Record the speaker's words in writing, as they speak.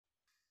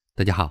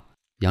大家好，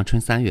阳春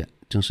3月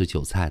正是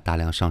韭菜大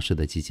量上市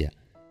的季节，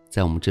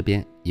在我们这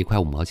边1块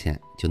5毛钱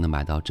就能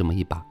买到这么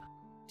一把。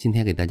今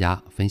天给大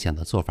家分享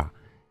的做法，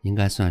应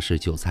该算是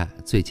韭菜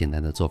最简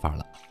单的做法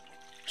了。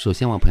首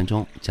先往盆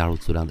中加入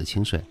足量的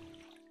清水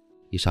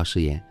，1勺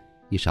食盐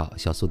，1勺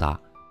小苏打，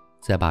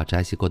再把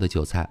摘洗过的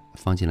韭菜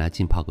放进来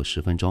浸泡个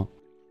10分钟。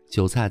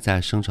韭菜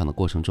在生长的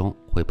过程中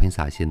会喷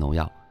洒一些农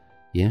药，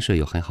盐水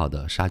有很好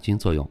的杀菌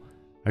作用，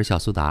而小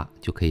苏打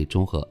就可以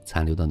中和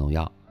残留的农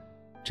药。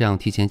这样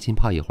提前浸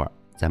泡一会儿，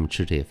咱们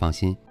吃着也放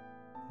心。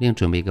另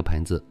准备一个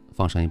盆子，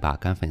放上一把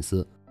干粉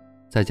丝，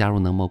再加入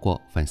能没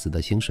过粉丝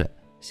的清水，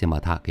先把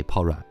它给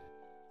泡软。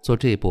做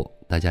这一步，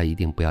大家一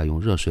定不要用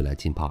热水来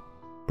浸泡，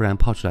不然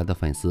泡出来的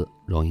粉丝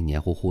容易黏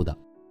糊糊的。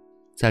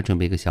再准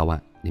备一个小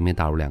碗，里面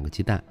打入2个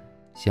鸡蛋，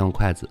先用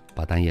筷子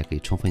把蛋液给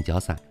充分搅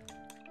散。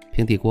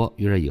平底锅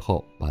预热以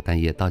后，把蛋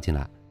液倒进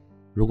来。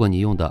如果你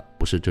用的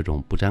不是这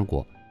种不粘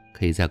锅，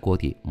可以在锅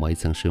底抹一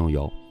层食用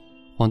油，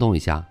晃动一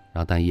下，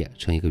让蛋液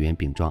成一个圆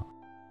饼状，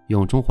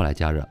用中火来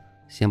加热，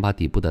先把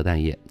底部的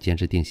蛋液煎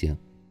至定型，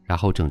然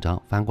后整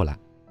张翻过来，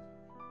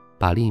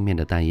把另一面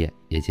的蛋液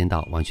也煎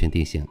到完全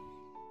定型，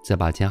再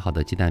把煎好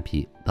的鸡蛋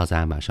皮倒在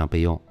案板上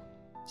备用。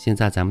现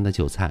在咱们的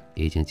韭菜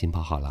也已经浸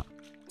泡好了，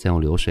再用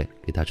流水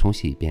给它冲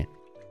洗一遍。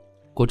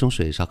锅中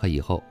水烧开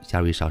以后，加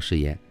入1勺食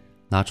盐，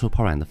拿出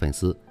泡软的粉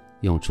丝，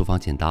用厨房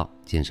剪刀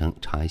剪成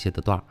长一些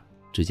的段，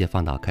直接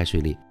放到开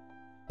水里，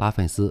把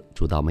粉丝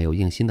煮到没有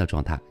硬心的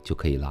状态就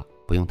可以了，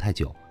不用太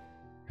久。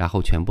然后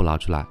全部捞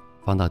出来，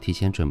放到提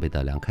前准备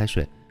的凉开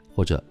水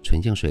或者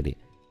纯净水里，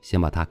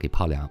先把它给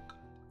泡凉，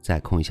再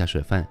控一下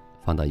水分，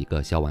放到一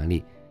个小碗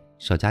里，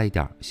少加一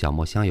点小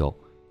磨香油，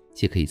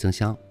既可以增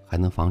香，还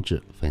能防止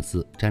粉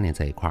丝粘连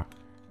在一块，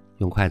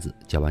用筷子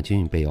搅拌均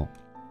匀备用。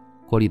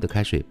锅里的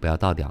开水不要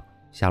倒掉，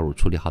下入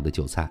处理好的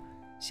韭菜，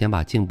先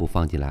把茎部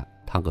放进来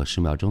烫个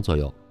10秒钟左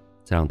右，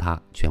再让它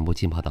全部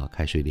浸泡到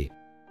开水里，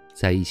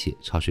再一起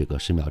焯水个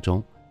10秒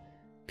钟。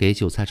给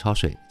韭菜焯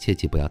水切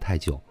记不要太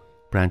久，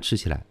不然吃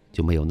起来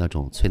就没有那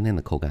种脆嫩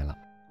的口感了。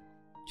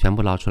全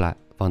部捞出来，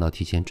放到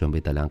提前准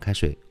备的凉开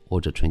水或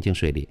者纯净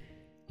水里，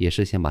也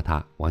是先把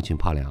它完全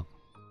泡凉，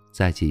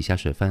再挤一下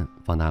水分，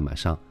放到案板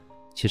上，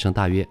切成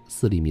大约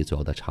4厘米左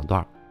右的长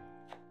段。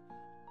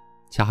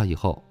切好以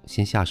后，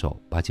先下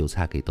手把韭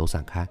菜给抖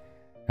散开，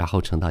然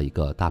后盛到一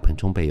个大盆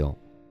中备用。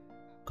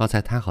刚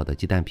才摊好的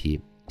鸡蛋皮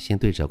先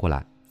对折过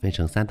来，分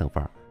成3等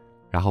份，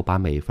然后把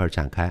每一份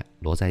展开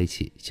摞在一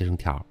起切成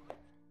条。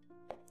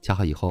切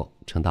好以后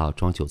盛到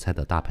装韭菜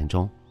的大盆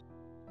中。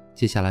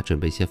接下来准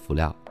备一些辅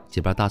料，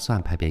几瓣大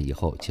蒜拍扁以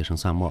后切成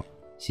蒜末，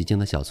洗净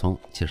的小葱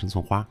切成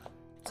葱花，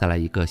再来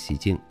一个洗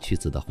净去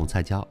籽的红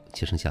菜椒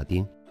切成小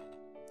丁。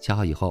切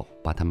好以后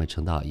把它们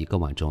盛到一个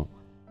碗中，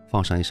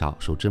放上1勺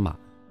熟芝麻，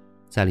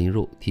再淋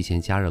入提前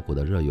加热过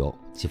的热油，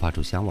激发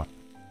出香味，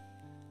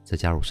再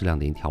加入适量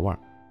的盐调味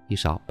，1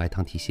勺白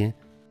糖提鲜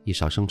，1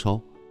勺生抽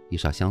，1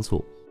勺香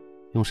醋，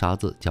用勺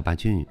子搅拌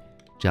均匀，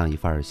这样一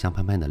份香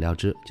喷喷的料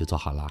汁就做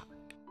好了。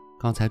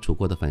刚才煮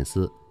过的粉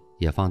丝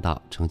也放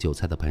到盛韭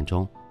菜的盆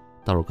中，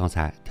倒入刚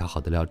才调好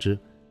的料汁，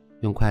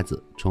用筷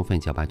子充分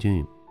搅拌均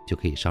匀，就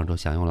可以上桌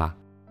享用啦。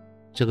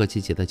这个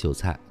季节的韭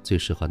菜最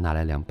适合拿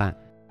来凉拌，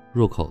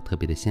入口特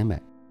别的鲜美，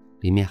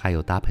里面还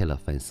有搭配了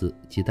粉丝、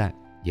鸡蛋，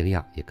营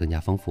养也更加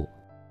丰富。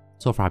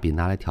做法比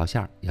拿来调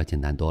馅要简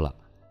单多了。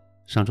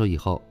上桌以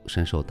后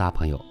深受大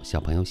朋友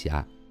小朋友喜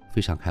爱，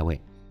非常开胃。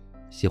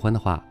喜欢的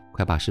话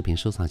快把视频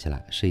收藏起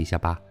来试一下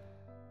吧。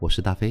我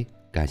是大飞，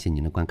感谢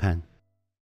您的观看。